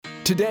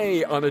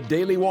Today on A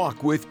Daily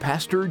Walk with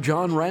Pastor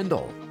John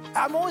Randall.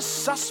 I'm always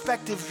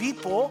suspect of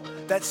people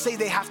that say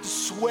they have to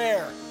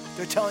swear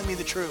they're telling me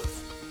the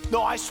truth.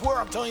 No, I swear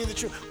I'm telling you the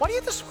truth. Why do you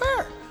have to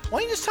swear?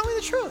 Why don't you just tell me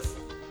the truth?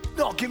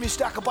 No, give me a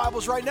stack of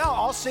Bibles right now.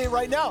 I'll say it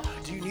right now.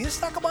 Do you need a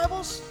stack of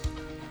Bibles?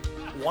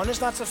 One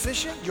is not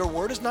sufficient? Your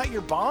word is not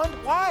your bond?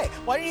 Why?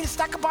 Why do you need a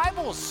stack of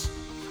Bibles?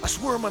 I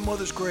swear on my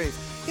mother's grave.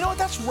 You know what?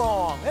 That's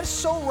wrong. That is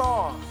so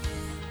wrong.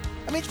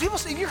 I mean,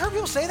 have you heard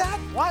people say that?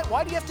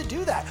 Why do you have to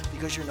do that?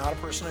 Because you're not a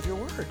person of your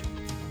word.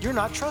 You're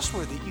not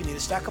trustworthy. You need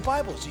a stack of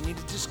Bibles. You need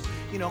to just,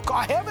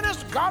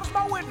 God is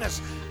my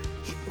witness.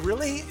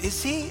 Really?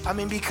 Is he? I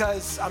mean,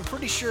 because I'm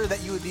pretty sure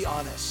that you would be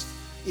honest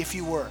if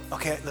you were.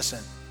 Okay, listen,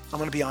 I'm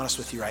going to be honest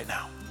with you right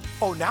now.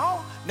 Oh,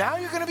 now? Now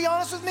you're going to be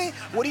honest with me?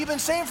 What have you been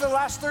saying for the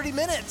last 30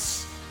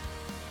 minutes?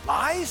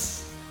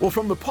 Lies? Well,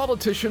 from the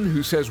politician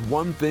who says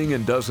one thing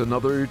and does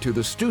another to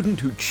the student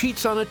who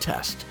cheats on a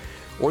test,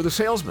 or the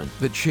salesman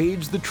that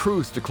shades the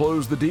truth to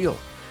close the deal,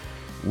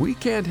 we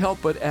can't help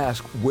but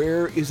ask,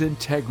 where is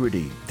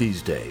integrity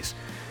these days?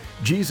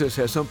 Jesus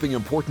has something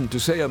important to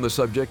say on the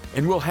subject,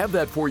 and we'll have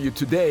that for you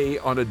today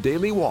on A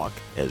Daily Walk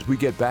as we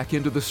get back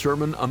into the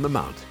Sermon on the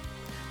Mount.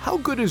 How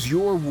good is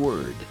your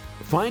word?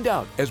 Find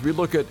out as we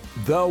look at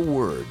the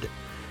Word.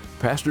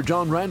 Pastor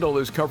John Randall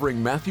is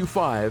covering Matthew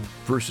 5,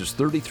 verses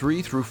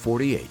 33 through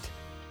 48.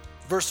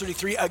 Verse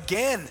 33,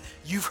 again,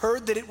 you've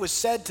heard that it was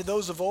said to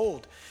those of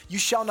old, you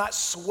shall not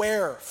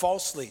swear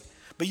falsely,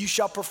 but you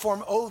shall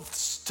perform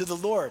oaths to the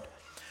Lord.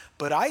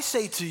 But I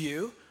say to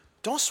you,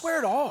 don't swear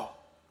at all,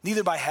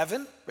 neither by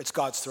heaven, for it's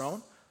God's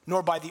throne,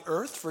 nor by the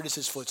earth, for it is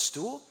his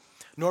footstool,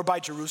 nor by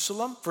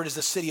Jerusalem, for it is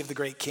the city of the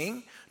great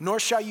king, nor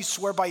shall you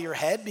swear by your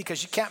head,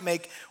 because you can't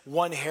make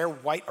one hair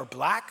white or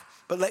black,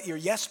 but let your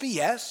yes be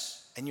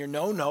yes, and your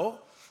no, no.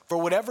 For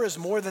whatever is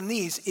more than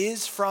these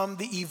is from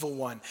the evil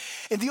one.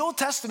 In the Old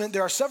Testament,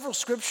 there are several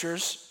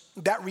scriptures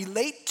that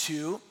relate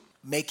to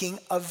making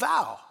a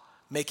vow,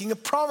 making a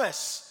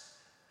promise,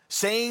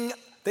 saying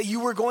that you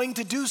were going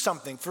to do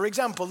something. For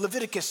example,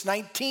 Leviticus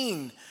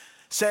 19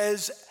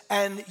 says,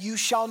 and you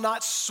shall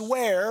not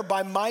swear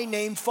by my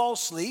name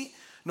falsely,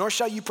 nor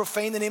shall you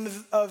profane the name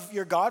of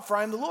your God, for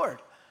I am the Lord.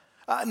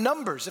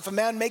 Numbers, if a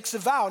man makes a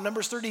vow,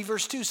 Numbers 30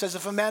 verse 2 says,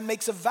 if a man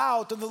makes a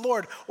vow to the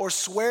Lord or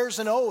swears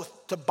an oath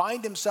to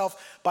bind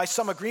himself by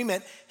some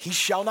agreement, he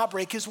shall not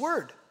break his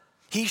word.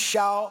 He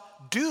shall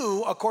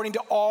do according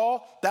to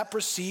all that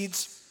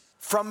proceeds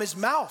from his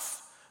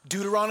mouth.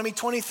 Deuteronomy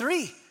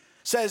 23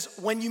 says,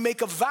 when you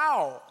make a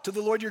vow to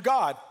the Lord your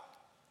God,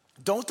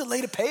 don't delay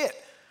to pay it.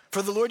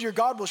 For the Lord your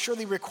God will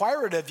surely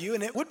require it of you,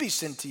 and it would be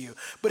sin to you.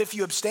 But if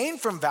you abstain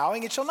from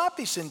vowing, it shall not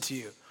be sin to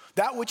you.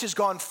 That which is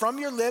gone from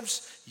your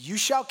lips, you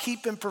shall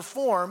keep and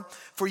perform,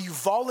 for you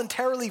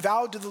voluntarily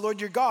vowed to the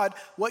Lord your God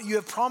what you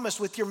have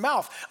promised with your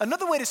mouth.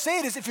 Another way to say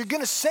it is, if you're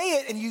going to say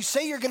it and you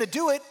say you're going to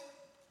do it,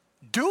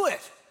 do it.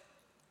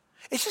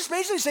 It's just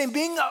basically saying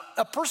being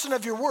a person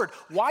of your word.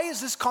 Why is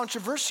this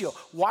controversial?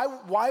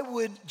 Why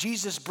would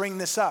Jesus bring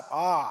this up?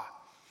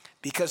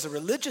 Because the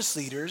religious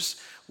leaders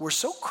were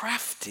so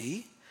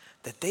crafty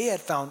that they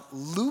had found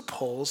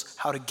loopholes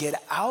how to get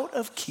out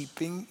of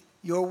keeping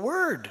your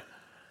word.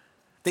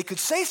 They could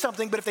say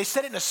something, but if they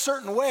said it in a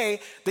certain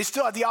way, they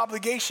still had the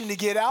obligation to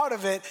get out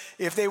of it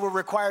if they were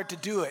required to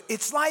do it.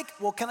 It's like,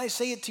 well, can I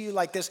say it to you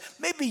like this?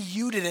 Maybe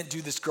you didn't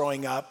do this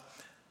growing up.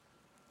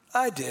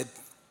 I did.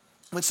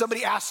 When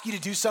somebody asks you to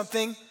do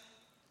something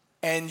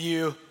and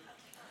you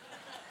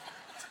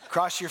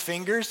cross your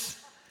fingers,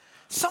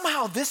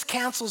 somehow this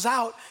cancels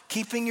out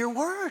keeping your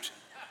word.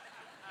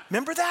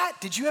 Remember that?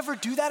 Did you ever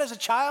do that as a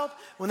child?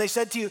 When they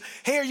said to you,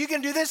 hey, are you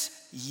going to do this?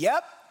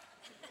 Yep.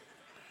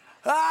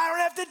 I don't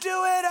have to do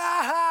it.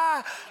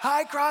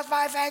 I cross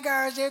my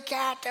fingers. You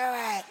can't do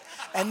it.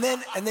 And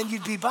then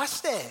you'd be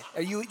busted.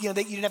 Or you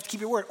didn't have to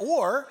keep your word.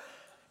 Or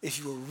if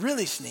you were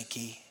really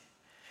sneaky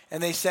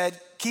and they said,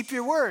 keep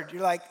your word.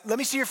 You're like, let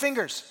me see your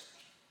fingers.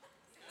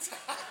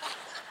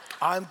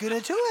 I'm going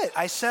to do it.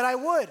 I said I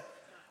would.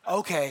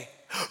 Okay.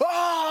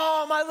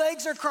 Oh, my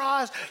legs are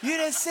crossed. You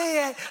didn't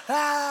see it.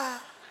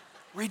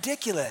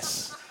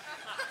 Ridiculous.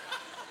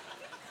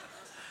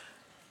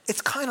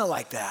 It's kind of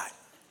like that,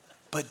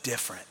 but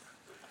different.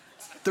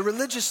 The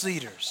religious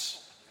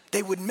leaders,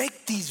 they would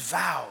make these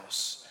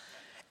vows,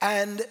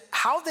 and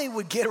how they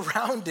would get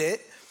around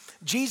it,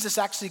 Jesus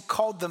actually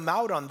called them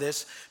out on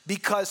this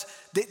because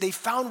they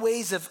found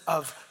ways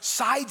of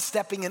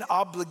sidestepping an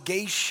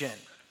obligation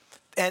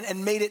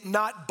and made it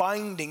not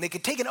binding. They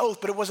could take an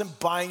oath, but it wasn't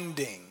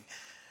binding.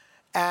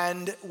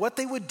 And what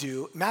they would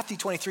do, Matthew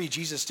 23,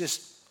 Jesus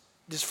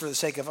just for the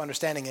sake of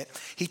understanding it,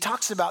 he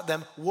talks about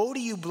them, woe to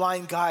you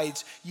blind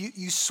guides,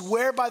 you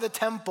swear by the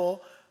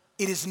temple,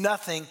 it is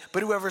nothing,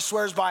 but whoever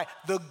swears by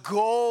the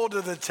gold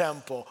of the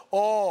temple,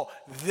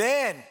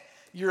 then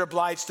you're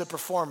obliged to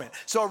perform it.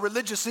 So a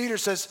religious leader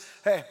says,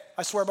 hey,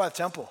 I swear by the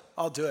temple,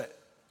 I'll do it.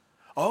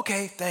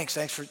 Okay, thanks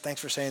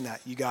for saying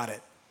that, you got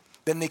it.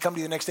 Then they come to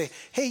you the next day,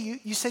 hey,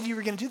 you said you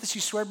were gonna do this, you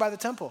swear by the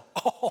temple.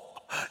 Oh,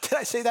 did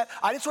I say that?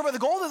 I didn't swear by the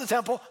gold of the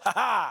temple.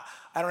 I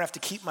don't have to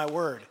keep my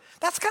word.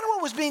 That's kind of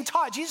what was being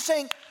taught. Jesus is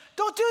saying,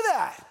 don't do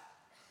that.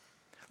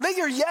 Let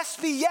your yes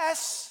be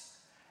yes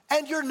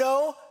and your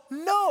no,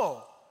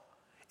 no.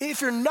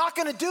 If you're not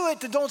going to do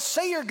it, then don't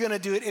say you're going to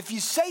do it. If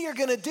you say you're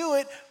going to do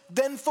it,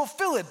 then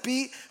fulfill it.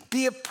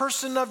 Be a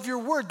person of your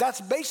word.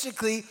 That's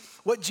basically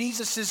what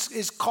Jesus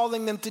is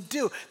calling them to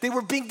do. They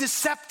were being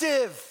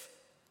deceptive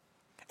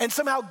and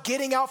somehow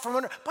getting out from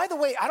under. By the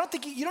way, I don't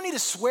think you don't need to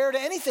swear to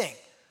anything.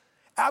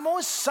 I'm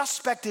always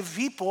suspect of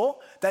people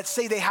that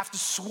say they have to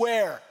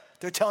swear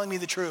they're telling me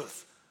the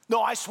truth.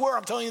 No, I swear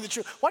I'm telling you the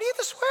truth. Why do you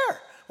have to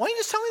swear? Why don't you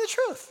just tell me the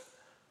truth?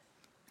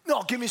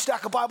 No, give me a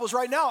stack of Bibles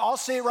right now. I'll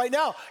say it right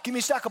now. Give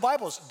me a stack of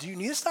Bibles. Do you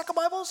need a stack of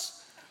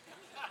Bibles?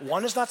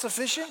 One is not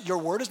sufficient? Your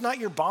word is not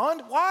your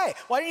bond? Why?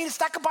 Why do you need a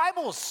stack of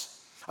Bibles?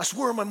 I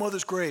swear on my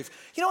mother's grave.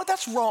 You know what?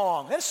 That's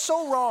wrong. That's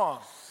so wrong.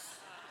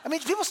 I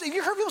mean,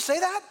 you heard people say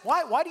that?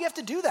 Why do you have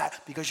to do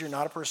that? Because you're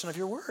not a person of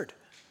your word.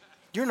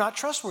 You're not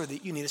trustworthy.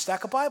 You need a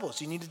stack of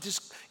Bibles. You need to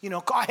just,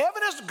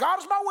 God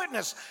is my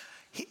witness.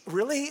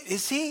 Really?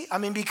 Is he? I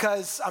mean,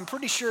 because I'm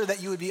pretty sure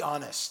that you would be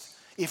honest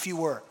if you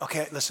were.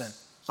 Okay, listen.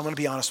 I'm going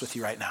to be honest with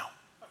you right now.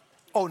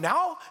 Oh,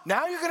 now?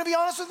 Now you're going to be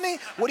honest with me?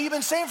 What have you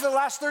been saying for the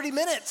last 30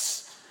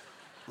 minutes?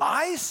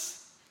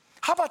 Lies?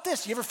 How about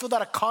this? You ever filled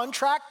out a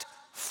contract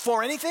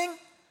for anything?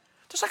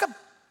 There's like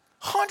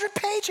 100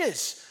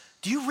 pages.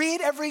 Do you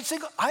read every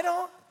single? I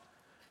don't.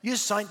 You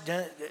sign,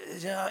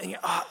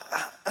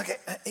 okay.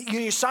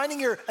 You're signing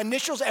your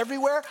initials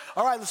everywhere?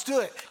 All right, let's do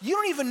it. You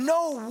don't even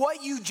know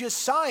what you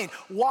just signed.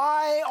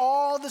 Why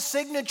all the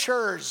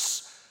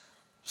signatures?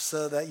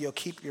 So that you'll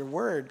keep your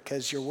word,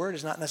 because your word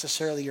is not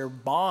necessarily your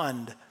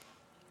bond.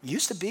 It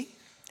used to be.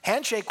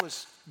 Handshake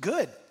was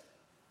good.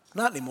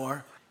 Not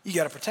anymore. You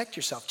got to protect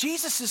yourself.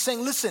 Jesus is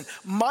saying, listen,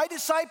 my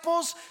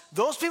disciples,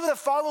 those people that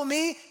follow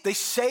me, they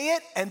say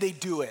it and they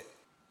do it.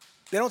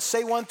 They don't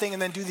say one thing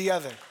and then do the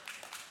other.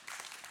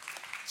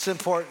 It's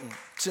important.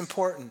 It's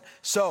important.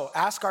 So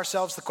ask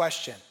ourselves the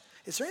question,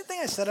 is there anything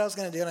I said I was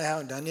going to do and I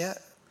haven't done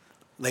yet?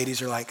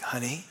 Ladies are like,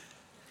 honey,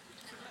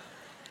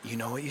 you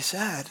know what you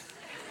said.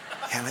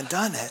 Haven't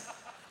done it.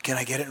 Can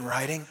I get it in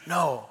writing?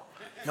 No,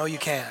 you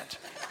can't.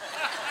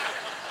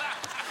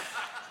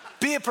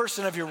 Be a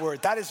person of your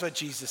word. That is what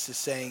Jesus is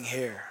saying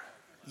here.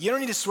 You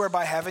don't need to swear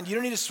by heaven. You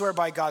don't need to swear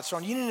by God's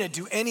throne. You don't need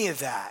to do any of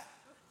that.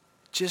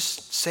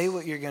 Just say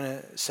what you're going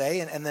to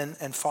say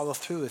and follow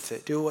through with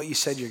it. Do what you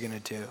said you're going to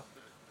do.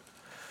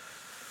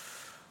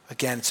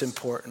 Again, it's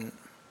important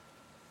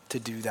to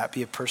do that.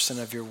 Be a person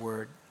of your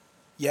word.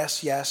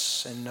 Yes,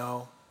 yes, and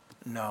no,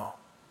 no.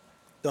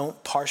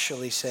 Don't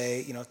partially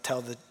say,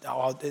 tell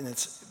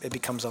and it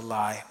becomes a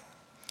lie.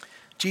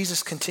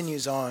 Jesus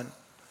continues on,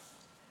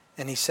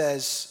 and he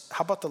says,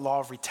 how about the law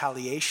of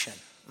retaliation?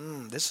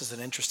 This is an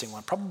interesting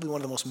one. Probably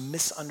one of the most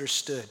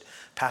misunderstood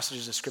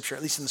passages of Scripture,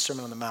 at least in the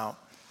Sermon on the Mount.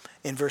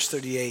 In verse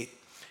 38,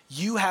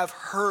 you have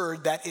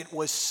heard that it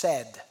was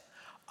said,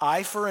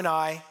 eye for an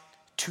eye,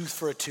 tooth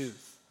for a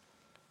tooth.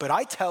 But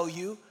I tell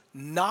you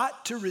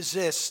not to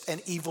resist an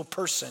evil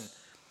person.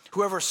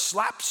 Whoever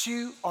slaps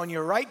you on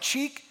your right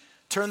cheek,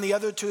 turn the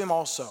other to him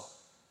also.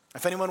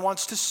 If anyone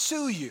wants to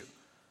sue you,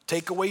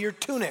 take away your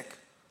tunic.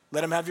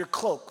 Let him have your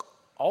cloak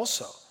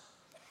also.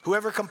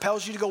 Whoever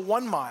compels you to go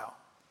 1 mile,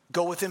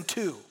 go with him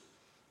 2.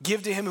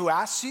 Give to him who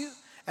asks you,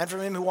 and from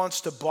him who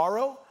wants to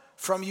borrow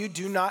from you,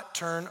 do not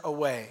turn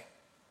away.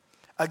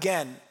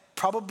 Again,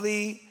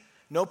 probably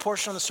no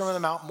portion on the Sermon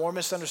on the Mount more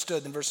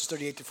misunderstood than verses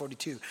 38 to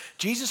 42.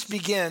 Jesus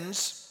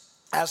begins,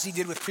 as he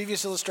did with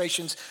previous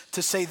illustrations,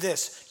 to say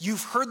this,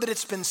 you've heard that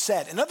it's been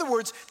said. In other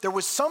words, there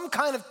was some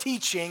kind of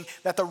teaching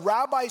that the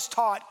rabbis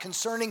taught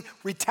concerning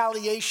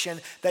retaliation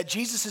that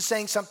Jesus is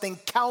saying something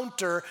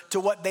counter to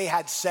what they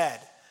had said,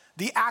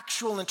 the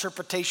actual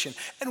interpretation.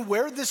 And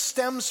where this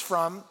stems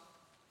from,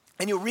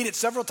 and you'll read it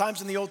several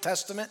times in the Old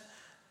Testament,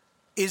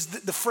 is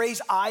the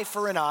phrase eye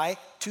for an eye,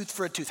 tooth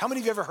for a tooth. How many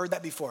of you ever heard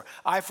that before?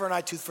 Eye for an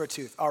eye, tooth for a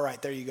tooth. All right,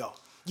 there you go.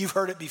 You've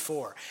heard it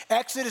before.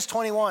 Exodus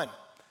 21.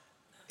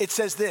 It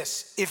says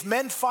this, if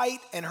men fight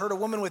and hurt a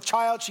woman with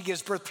child, she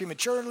gives birth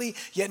prematurely,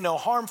 yet no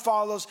harm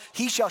follows.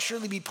 He shall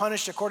surely be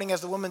punished according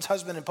as the woman's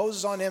husband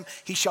imposes on him.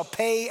 He shall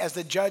pay as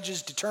the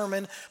judges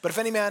determine. But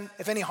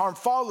if any harm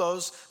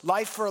follows,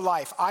 life for a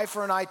life, eye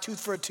for an eye,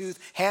 tooth for a tooth,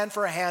 hand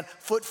for a hand,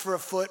 foot for a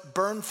foot,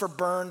 burn for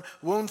burn,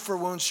 wound for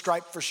wound,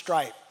 stripe for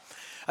stripe.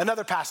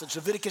 Another passage,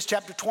 Leviticus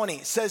chapter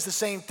 20, says the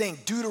same thing.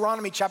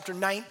 Deuteronomy chapter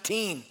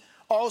 19,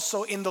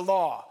 also in the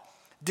law,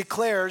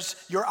 declares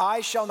your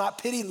eye shall not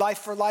pity, life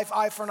for life,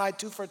 eye for an eye,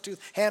 tooth for a tooth,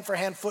 hand for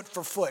hand, foot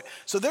for foot.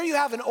 So there you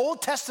have an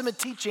Old Testament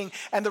teaching,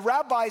 and the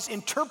rabbis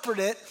interpret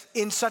it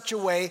in such a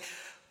way.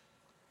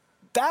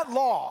 That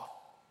law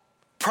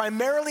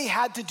primarily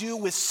had to do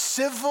with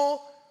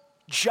civil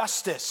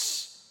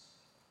justice.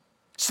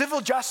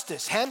 Civil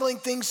justice, handling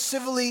things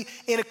civilly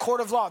in a court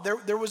of law.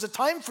 There was a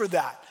time for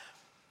that.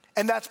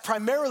 And that's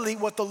primarily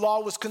what the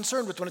law was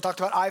concerned with when it talked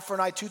about eye for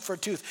an eye, tooth for a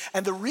tooth.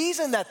 And the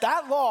reason that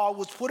law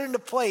was put into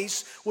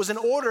place was in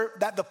order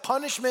that the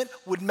punishment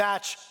would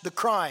match the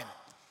crime.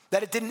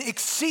 that it didn't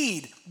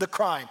exceed the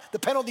crime. The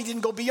penalty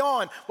didn't go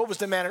beyond what was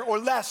demanded or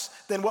less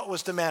than what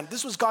was demanded.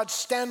 This was God's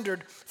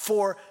standard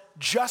for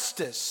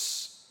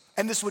justice.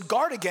 And this would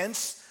guard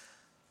against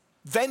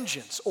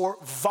vengeance or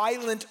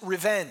violent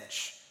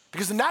revenge.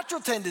 Because the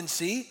natural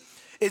tendency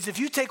is if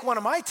you take one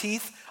of my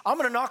teeth, I'm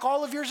going to knock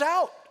all of yours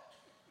out.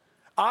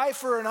 Eye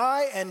for an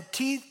eye and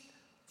teeth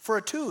for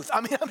a tooth.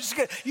 I mean,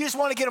 you just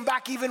want to get them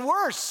back even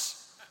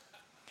worse.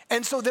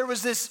 And so there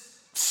was this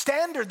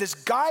standard, this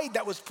guide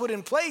that was put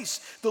in place.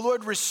 The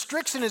Lord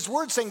restricts in his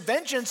word saying,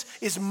 vengeance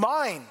is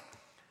mine,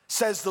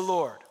 says the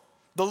Lord.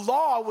 The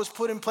law was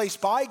put in place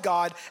by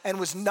God and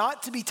was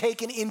not to be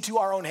taken into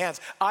our own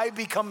hands. I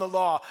become the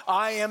law.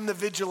 I am the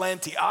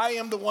vigilante. I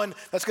am the one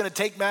that's going to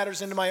take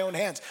matters into my own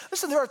hands.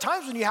 Listen, there are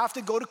times when you have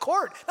to go to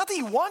court. Not that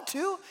you want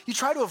to. You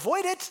try to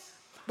avoid it.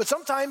 But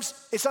sometimes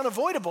it's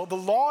unavoidable. The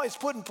law is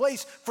put in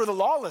place for the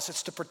lawless.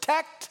 It's to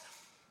protect.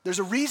 There's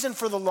a reason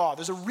for the law.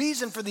 There's a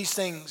reason for these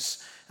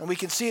things. And we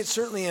can see it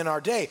certainly in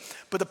our day.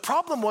 But the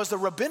problem was the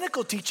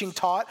rabbinical teaching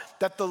taught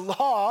that the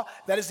law,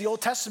 that is the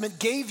Old Testament,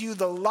 gave you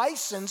the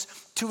license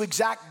to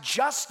exact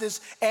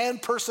justice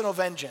and personal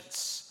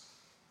vengeance.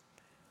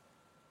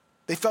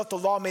 They felt the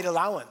law made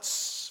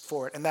allowance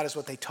for it, and that is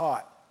what they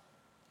taught.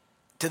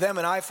 To them,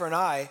 an eye for an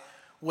eye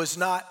was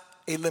not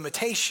a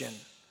limitation,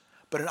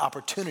 but an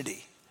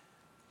opportunity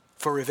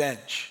for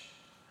revenge.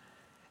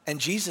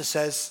 And Jesus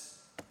says,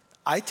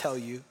 I tell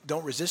you,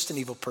 don't resist an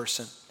evil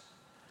person.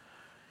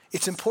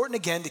 It's important,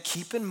 again, to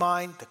keep in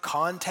mind the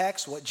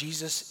context, what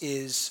Jesus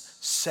is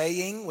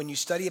saying when you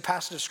study a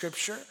passage of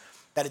Scripture,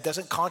 that it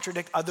doesn't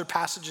contradict other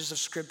passages of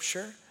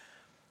Scripture.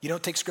 You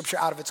don't take Scripture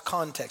out of its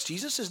context.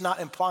 Jesus is not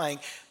implying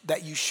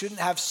that you shouldn't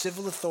have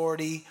civil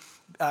authority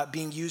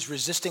being used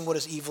resisting what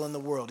is evil in the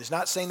world. He's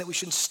not saying that we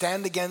shouldn't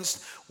stand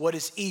against what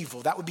is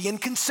evil. That would be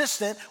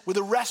inconsistent with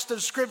the rest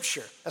of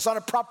Scripture. That's not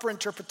a proper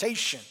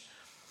interpretation.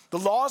 The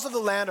laws of the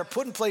land are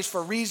put in place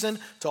for a reason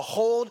to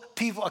hold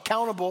people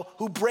accountable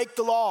who break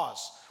the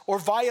laws or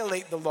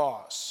violate the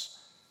laws.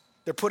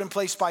 They're put in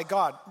place by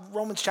God.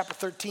 Romans chapter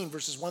 13,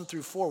 verses 1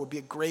 through 4 would be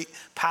a great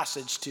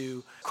passage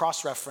to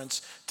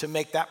cross-reference to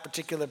make that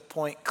particular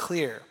point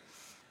clear.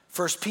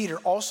 1 Peter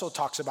also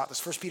talks about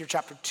this. 1 Peter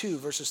chapter 2,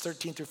 verses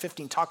 13 through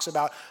 15 talks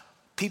about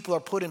people are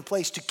put in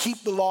place to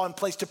keep the law in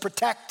place to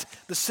protect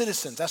the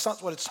citizens. That's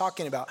not what it's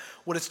talking about.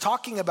 What it's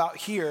talking about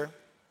here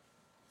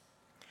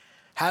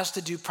has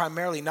to do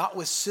primarily not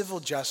with civil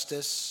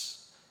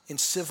justice in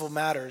civil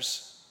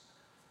matters,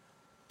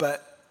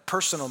 but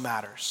personal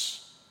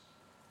matters.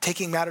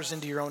 Taking matters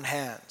into your own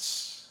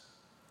hands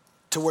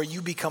to where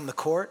you become the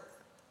court,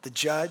 the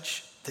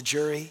judge, the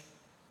jury,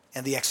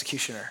 and the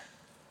executioner.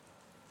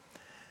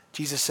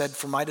 Jesus said,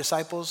 for my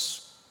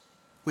disciples,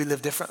 we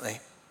live differently.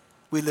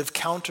 We live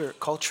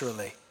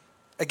counter-culturally.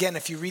 Again,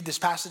 if you read this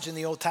passage in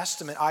the Old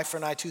Testament, eye for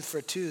an eye, tooth for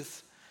a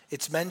tooth,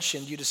 it's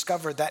mentioned, you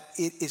discover that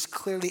it is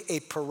clearly a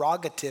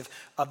prerogative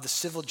of the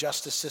civil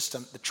justice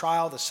system. The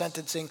trial, the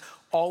sentencing,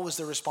 always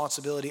the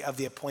responsibility of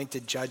the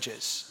appointed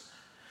judges.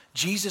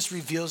 Jesus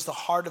reveals the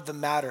heart of the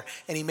matter,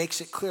 and he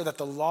makes it clear that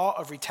the law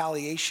of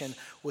retaliation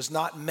was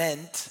not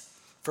meant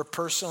for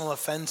personal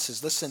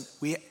offenses. Listen,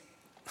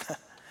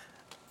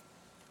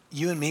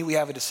 you and me, we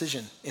have a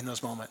decision in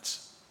those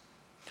moments.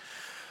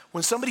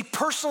 When somebody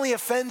personally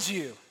offends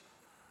you,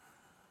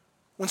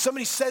 when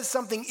somebody says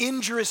something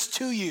injurious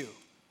to you,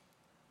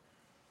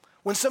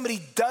 when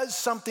somebody does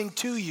something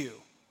to you,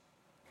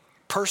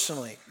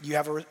 personally,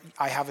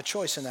 I have a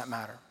choice in that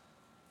matter.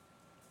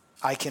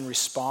 I can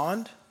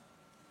respond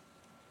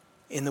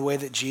in the way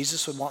that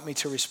Jesus would want me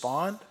to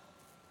respond,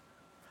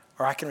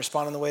 or I can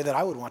respond in the way that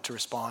I would want to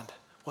respond.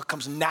 What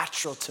comes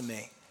natural to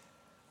me,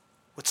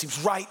 what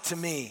seems right to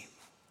me.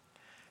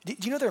 Do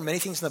you know there are many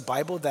things in the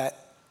Bible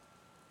that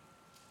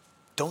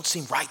don't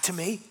seem right to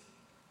me?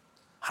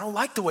 I don't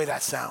like the way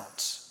that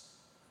sounds.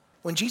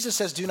 When Jesus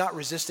says, do not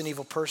resist an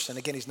evil person,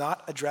 again, he's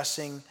not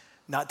addressing,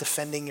 not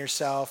defending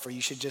yourself, or you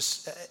should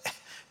just,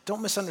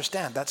 don't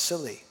misunderstand, that's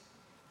silly.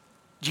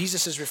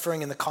 Jesus is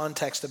referring in the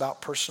context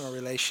about personal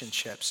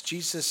relationships.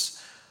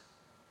 Jesus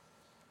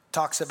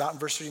talks about in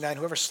verse 39,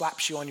 whoever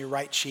slaps you on your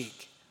right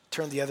cheek,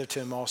 turn the other to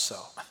him also.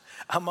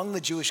 Among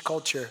the Jewish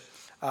culture,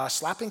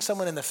 slapping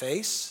someone in the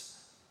face,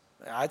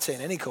 I'd say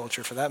in any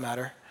culture for that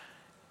matter,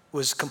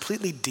 was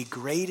completely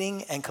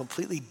degrading and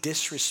completely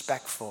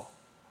disrespectful.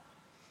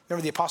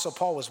 Remember, the Apostle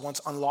Paul was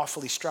once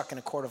unlawfully struck in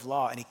a court of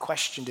law, and he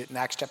questioned it in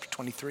Acts chapter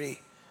 23.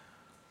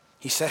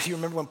 He said, you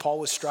remember when Paul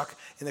was struck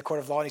in the court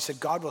of law, and he said,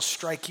 God will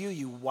strike you,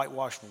 you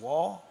whitewashed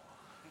wall,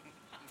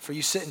 for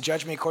you sit and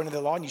judge me according to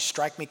the law, and you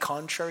strike me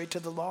contrary to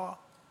the law.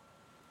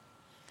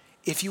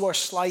 If you are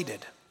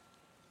slighted,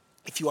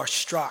 if you are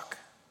struck,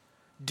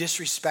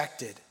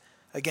 disrespected,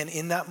 again,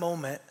 in that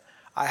moment,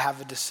 I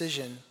have a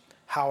decision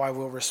how I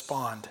will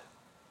respond.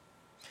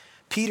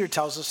 Peter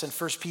tells us in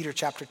 1 Peter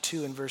chapter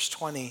 2 and verse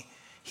 20,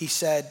 he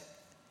said,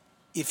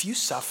 if you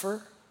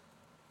suffer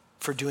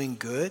for doing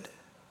good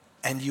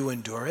and you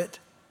endure it,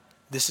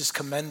 this is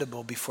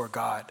commendable before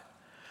God.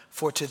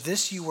 For to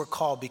this you were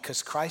called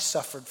because Christ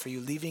suffered for you,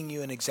 leaving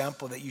you an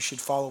example that you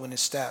should follow in his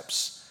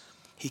steps.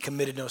 He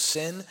committed no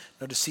sin,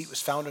 no deceit was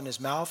found in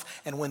his mouth.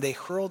 And when they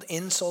hurled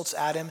insults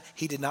at him,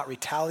 he did not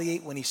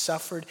retaliate. When he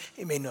suffered,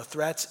 he made no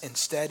threats.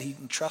 Instead, he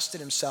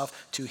entrusted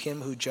himself to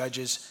him who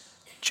judges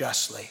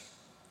justly.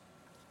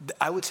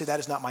 I would say that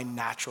is not my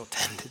natural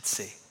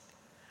tendency,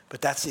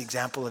 but that's the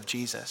example of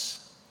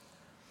Jesus.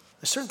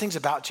 There's certain things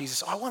about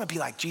Jesus. I want to be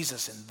like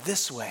Jesus in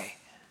this way,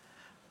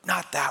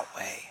 not that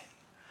way.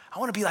 I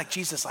want to be like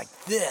Jesus like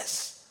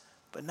this,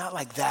 but not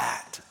like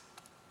that.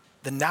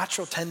 The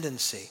natural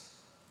tendency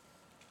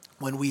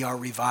when we are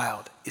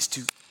reviled is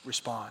to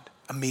respond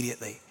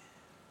immediately,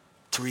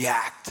 to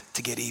react,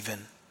 to get even.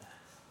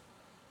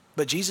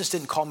 But Jesus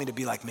didn't call me to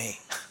be like me.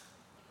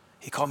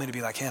 He called me to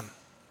be like him.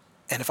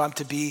 And if I'm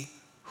to be,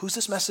 who's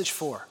this message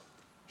for?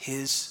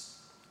 His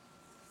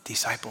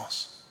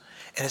disciples.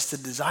 And it's the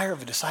desire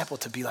of a disciple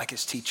to be like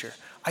his teacher.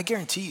 I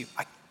guarantee you,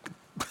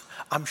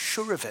 I'm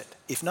sure of it.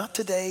 If not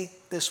today,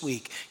 this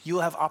week, you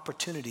will have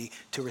opportunity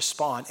to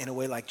respond in a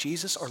way like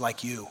Jesus or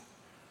like you.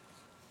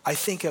 I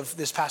think of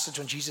this passage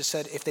when Jesus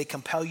said, if they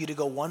compel you to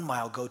go 1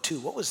 mile, go 2.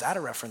 What was that a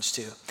reference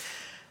to?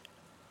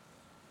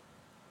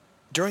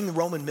 During the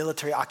Roman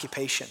military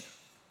occupation,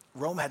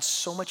 Rome had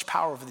so much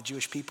power over the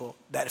Jewish people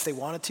that if they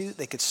wanted to,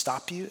 they could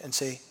stop you and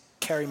say,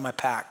 carry my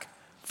pack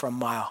for 1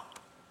 mile.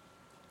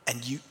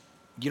 And you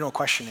don't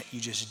question it,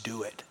 you just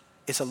do it.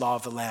 It's a law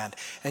of the land.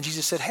 And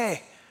Jesus said,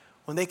 hey,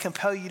 when they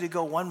compel you to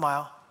go 1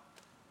 mile,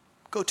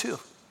 go 2.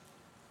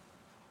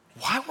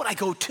 Why would I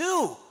go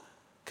 2?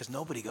 Because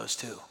nobody goes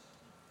 2.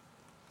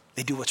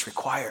 They do what's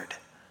required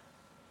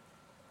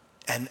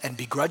and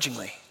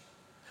begrudgingly.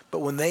 But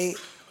when they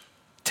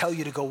tell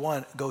you to go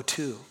 1, go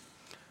 2.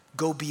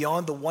 Go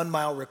beyond the 1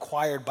 mile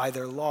required by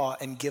their law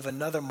and give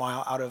another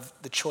mile out of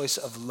the choice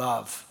of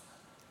love.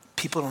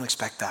 People don't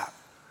expect that.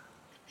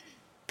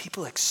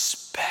 People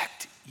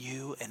expect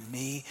you and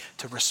me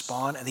to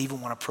respond and they even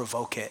want to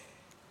provoke it.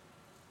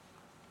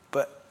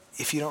 But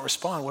if you don't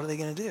respond, what are they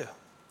going to do?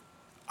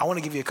 I want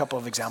to give you a couple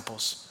of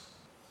examples.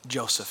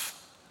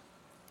 Joseph,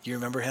 you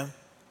remember him?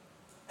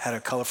 Had a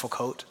colorful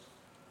coat,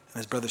 and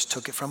his brothers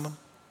took it from him,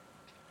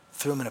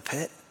 threw him in a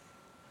pit,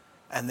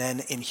 and then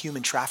in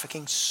human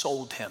trafficking,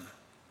 sold him,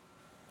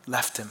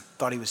 left him,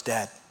 thought he was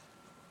dead.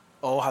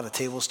 Oh, how the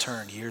tables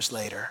turned years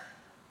later.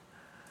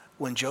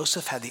 When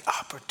Joseph had the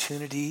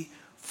opportunity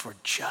for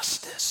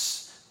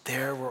justice,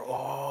 there were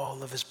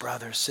all of his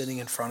brothers sitting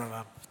in front of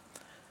him,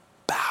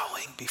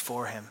 bowing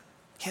before him.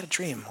 He had a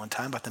dream one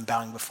time about them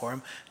bowing before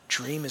him.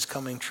 Dream is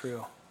coming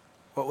true.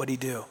 What would he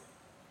do?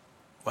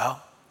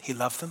 Well, he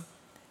loved them.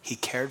 He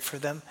cared for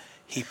them.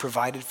 He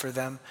provided for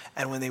them.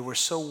 And when they were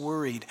so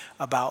worried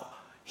about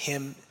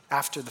him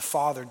after the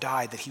father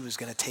died that he was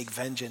going to take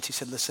vengeance, he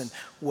said, listen,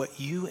 what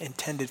you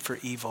intended for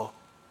evil,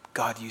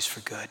 God used for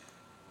good.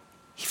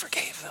 He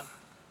forgave them.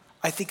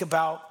 I think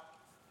about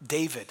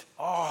David.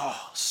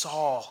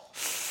 Saul,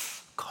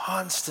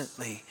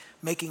 constantly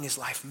making his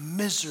life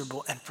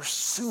miserable and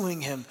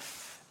pursuing him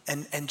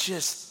and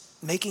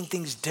just making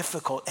things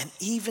difficult. And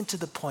even to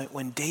the point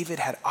when David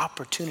had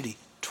opportunity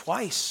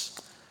twice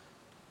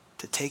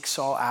to take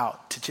Saul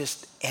out, to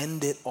just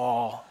end it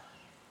all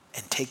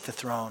and take the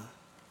throne.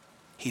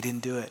 He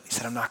didn't do it. He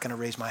said, I'm not going to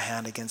raise my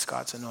hand against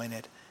God's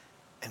anointed.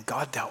 And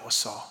God dealt with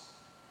Saul.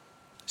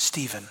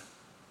 Stephen,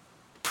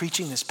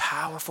 preaching this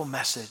powerful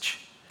message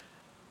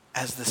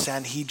as the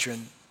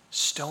Sanhedrin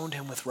stoned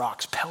him with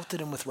rocks,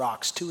 pelted him with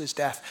rocks to his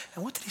death.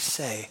 And what did he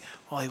say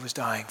while he was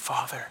dying?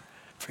 Father,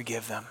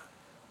 forgive them.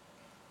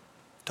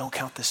 Don't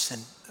count this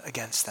sin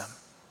against them.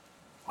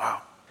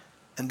 Wow.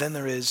 And then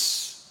there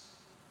is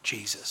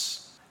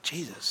Jesus,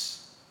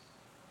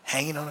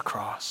 hanging on a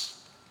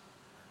cross.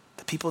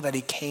 The people that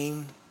he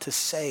came to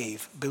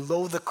save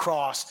below the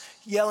cross,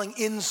 yelling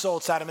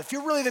insults at him. If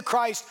you're really the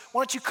Christ,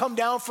 why don't you come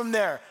down from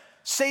there?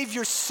 Save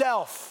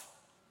yourself.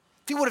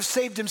 If he would have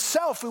saved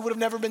himself, we would have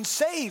never been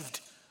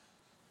saved.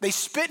 They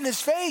spit in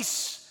his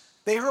face.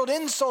 They hurled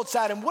insults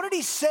at him. What did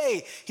he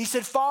say? He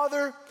said,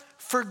 Father,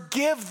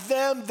 forgive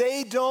them.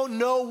 They don't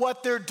know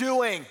what they're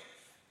doing.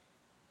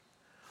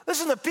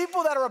 Listen, the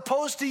people that are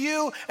opposed to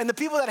you and the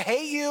people that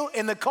hate you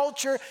in the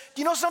culture,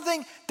 do you know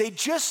something? They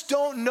just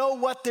don't know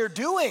what they're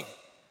doing.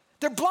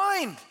 They're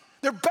blind.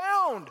 They're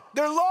bound.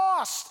 They're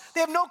lost.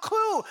 They have no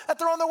clue that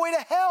they're on their way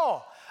to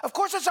hell. Of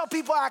course, that's how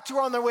people act who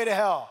are on their way to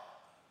hell.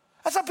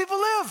 That's how people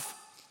live.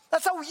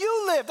 That's how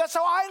you live. That's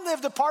how I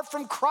lived apart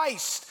from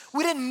Christ.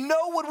 We didn't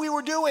know what we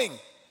were doing.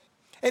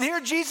 And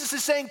here Jesus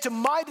is saying to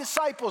my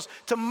disciples,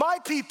 to my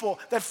people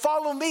that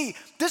follow me,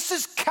 this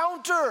is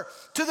counter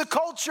to the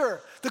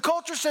culture. The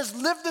culture says,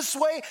 live this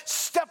way,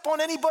 step on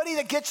anybody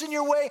that gets in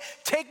your way,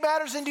 take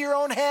matters into your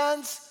own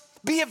hands,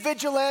 be a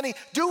vigilante,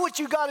 do what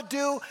you got to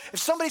do. If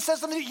somebody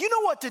says something, you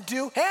know what to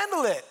do,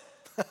 handle it.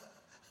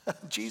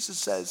 Jesus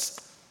says,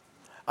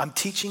 I'm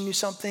teaching you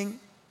something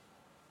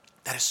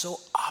that is so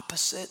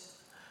opposite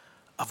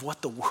of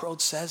what the world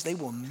says. They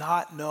will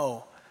not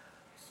know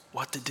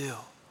what to do.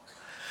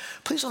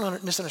 Please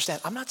don't misunderstand.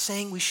 I'm not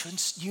saying we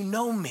shouldn't, you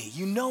know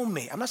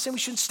me. I'm not saying we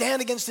shouldn't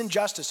stand against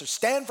injustice or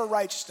stand for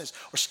righteousness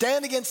or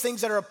stand against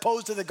things that are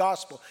opposed to the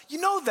gospel. You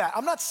know that.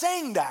 I'm not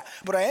saying that.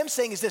 What I am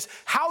saying is this: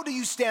 how do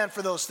you stand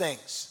for those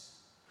things?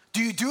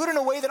 Do you do it in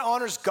a way that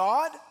honors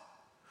God?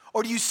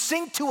 Or do you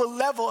sink to a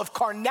level of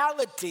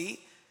carnality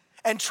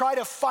and try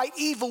to fight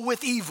evil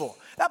with evil?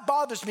 That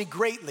bothers me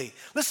greatly.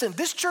 Listen,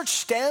 this church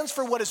stands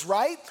for what is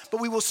right,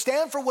 but we will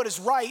stand for what is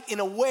right in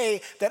a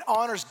way that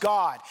honors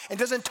God and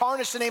doesn't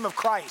tarnish the name of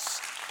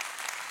Christ.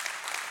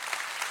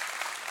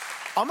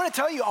 I'm going to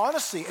tell you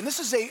honestly, and this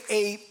is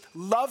a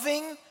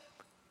loving,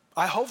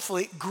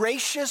 hopefully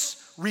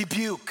gracious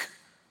rebuke.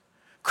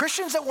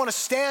 Christians that want to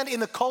stand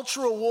in the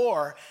cultural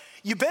war,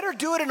 you better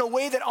do it in a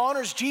way that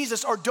honors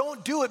Jesus, or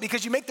don't do it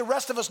because you make the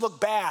rest of us look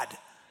bad.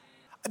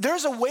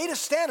 There's a way to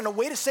stand and a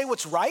way to say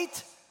what's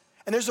right,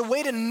 and there's a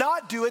way to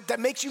not do it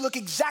that makes you look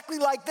exactly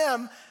like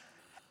them,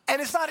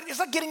 and it's not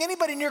getting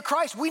anybody near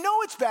Christ. We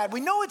know it's bad, we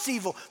know it's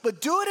evil,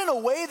 but do it in a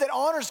way that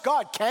honors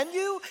God. Can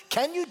you?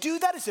 Can you do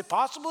that? Is it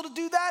possible to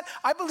do that?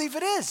 I believe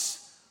it is.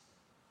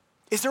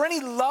 Is there any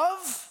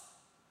love?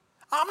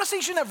 I'm not saying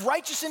you shouldn't have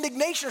righteous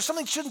indignation or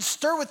something shouldn't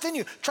stir within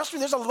you. Trust me,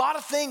 there's a lot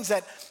of things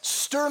that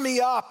stir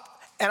me up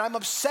and I'm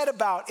upset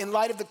about in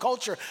light of the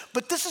culture,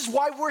 but this is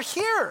why we're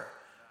here.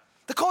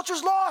 The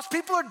culture's lost.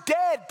 People are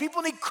dead.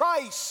 People need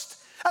Christ.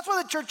 That's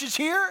why the church is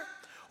here.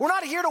 We're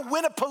not here to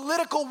win a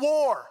political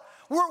war.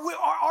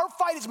 Our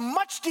fight is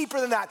much deeper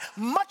than that,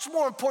 much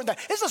more important than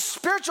that. It's a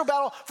spiritual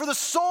battle for the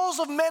souls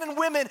of men and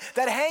women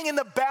that hang in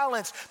the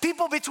balance.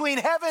 People between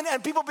heaven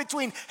and people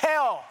between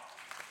hell.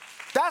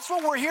 That's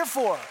what we're here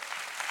for.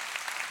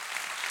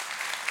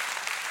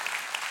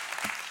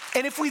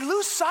 And if we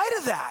lose sight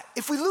of that,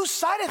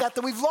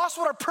 then we've lost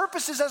what our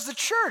purpose is as the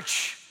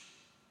church.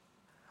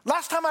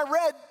 Last time I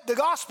read the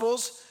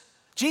Gospels,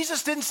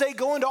 Jesus didn't say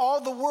go into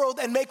all the world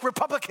and make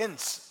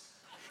Republicans.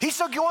 He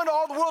said go into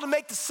all the world and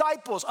make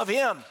disciples of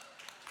him.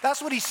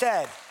 That's what he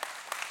said.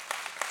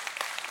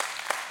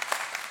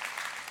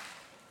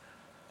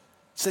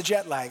 It's the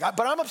jet lag.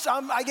 But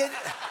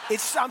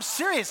I'm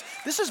serious.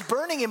 This is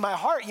burning in my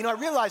heart. I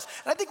realize,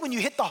 and I think when you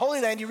hit the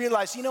Holy Land, you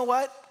realize, you know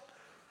what?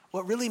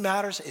 What really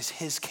matters is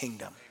his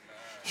kingdom.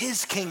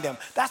 His kingdom.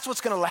 That's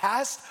what's going to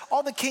last.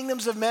 All the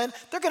kingdoms of men,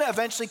 they're going to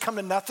eventually come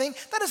to nothing.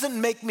 That doesn't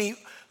make me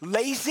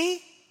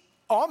lazy.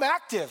 Oh, I'm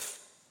active.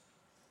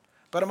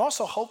 But I'm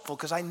also hopeful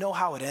because I know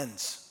how it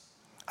ends.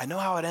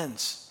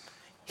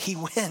 He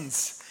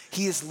wins.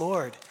 He is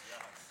Lord.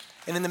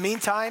 And in the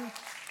meantime,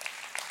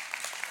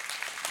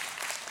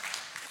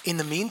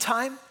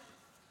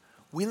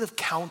 we live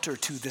counter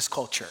to this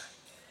culture.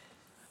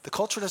 The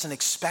culture doesn't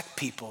expect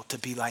people to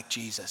be like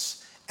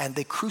Jesus, and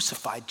they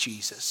crucified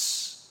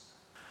Jesus.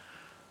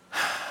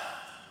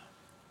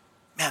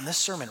 Man, this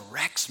sermon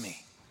wrecks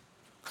me.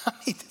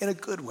 In a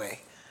good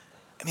way.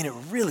 It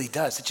really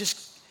does. It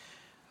just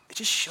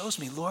shows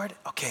me, Lord,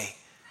 okay,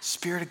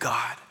 Spirit of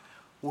God,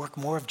 work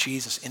more of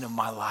Jesus into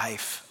my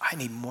life. I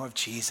need more of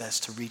Jesus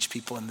to reach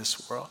people in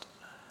this world.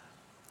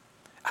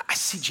 I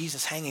see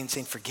Jesus hanging and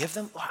saying, forgive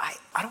them. Well,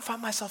 I don't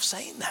find myself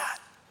saying that.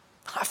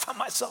 I find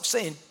myself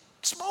saying,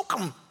 smoke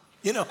them,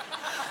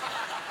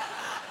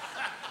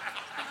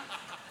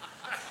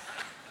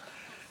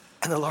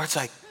 And the Lord's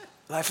like,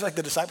 I feel like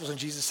the disciples when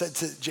Jesus said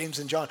to James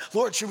and John,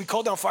 Lord, should we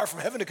call down fire from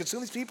heaven to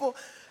consume these people?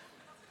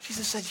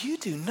 Jesus said, you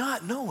do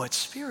not know what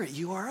spirit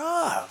you are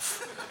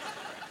of.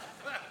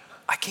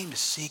 I came to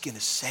seek and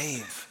to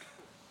save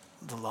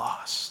the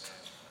lost.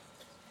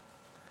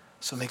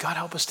 So may God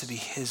help us to be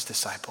his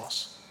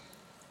disciples.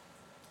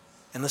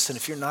 And listen,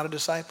 if you're not a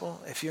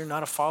disciple, if you're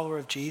not a follower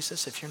of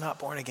Jesus, if you're not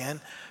born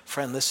again,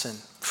 friend, listen,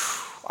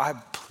 I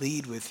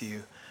plead with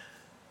you,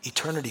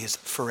 eternity is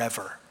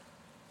forever.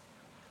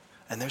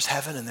 And there's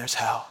heaven and there's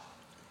hell.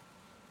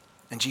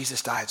 And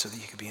Jesus died so that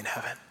you could be in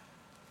heaven.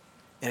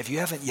 And if you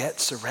haven't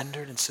yet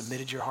surrendered and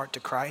submitted your heart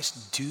to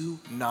Christ, do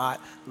not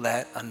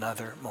let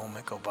another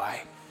moment go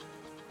by.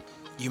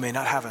 You may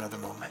not have another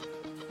moment.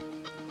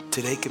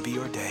 Today could be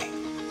your day.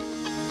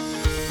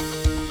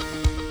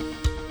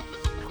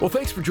 Well,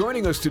 thanks for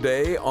joining us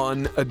today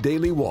on A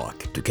Daily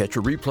Walk. To catch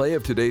a replay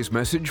of today's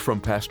message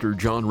from Pastor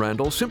John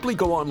Randall, simply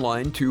go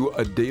online to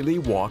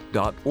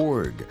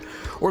adailywalk.org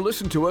or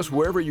listen to us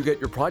wherever you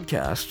get your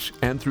podcasts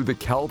and through the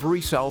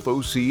Calvary South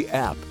OC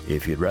app.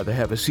 If you'd rather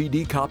have a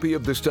CD copy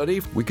of the study,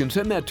 we can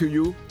send that to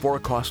you for a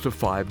cost of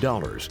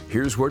 $5.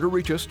 Here's where to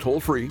reach us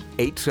toll-free,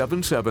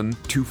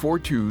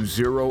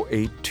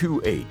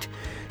 877-242-0828.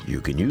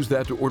 You can use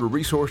that to order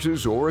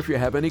resources, or if you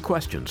have any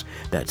questions,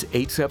 that's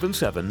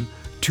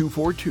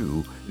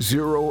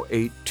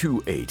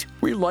 877-242-0828.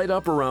 We light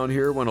up around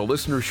here when a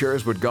listener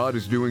shares what God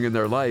is doing in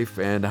their life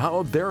and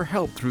how they're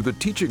helped through the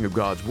teaching of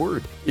God's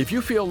Word. If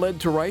you feel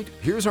led to write,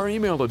 here's our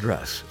email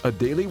address,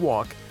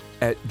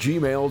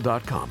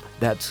 adailywalk@gmail.com.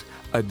 That's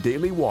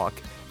adailywalk@gmail.com.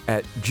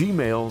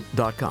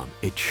 @gmail.com.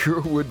 It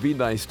sure would be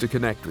nice to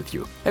connect with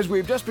you. As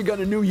we've just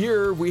begun a new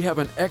year, we have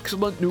an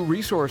excellent new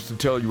resource to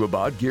tell you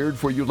about, geared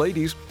for you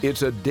ladies.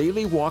 It's A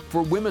Daily Walk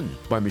for Women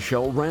by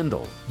Michelle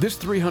Randall. This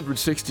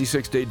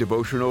 366-day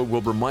devotional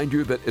will remind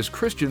you that as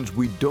Christians,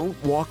 we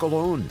don't walk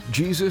alone.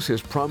 Jesus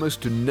has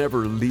promised to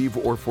never leave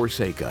or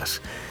forsake us,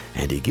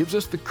 and He gives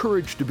us the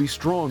courage to be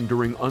strong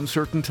during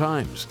uncertain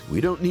times.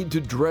 We don't need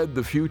to dread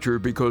the future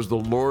because the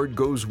Lord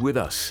goes with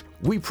us.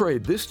 We pray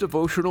this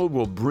devotional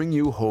will bring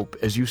you hope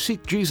as you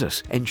seek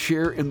Jesus and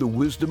share in the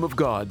wisdom of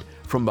God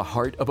from the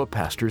heart of a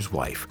pastor's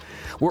wife.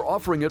 We're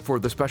offering it for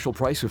the special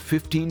price of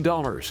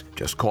 $15.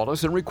 Just call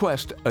us and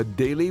request A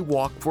Daily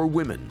Walk for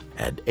Women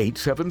at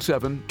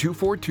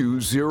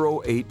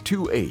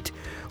 877-242-0828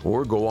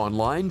 or go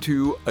online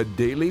to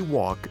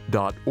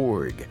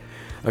adailywalk.org.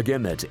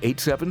 Again, that's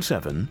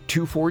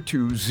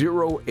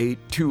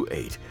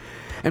 877-242-0828.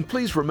 And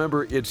please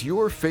remember, it's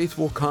your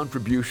faithful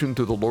contribution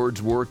to the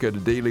Lord's work at A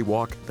Daily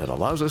Walk that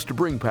allows us to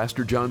bring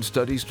Pastor John's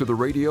studies to the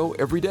radio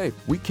every day.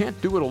 We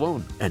can't do it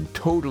alone and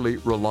totally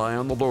rely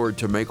on the Lord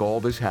to make all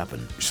this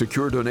happen.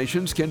 Secure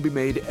donations can be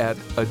made at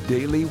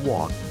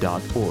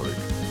adailywalk.org.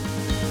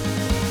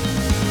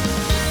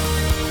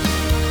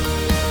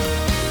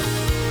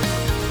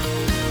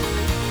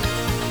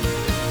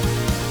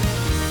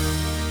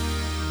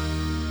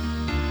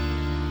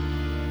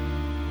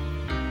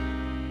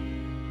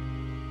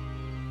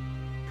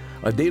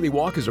 A Daily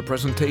Walk is a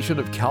presentation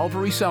of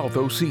Calvary South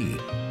OC.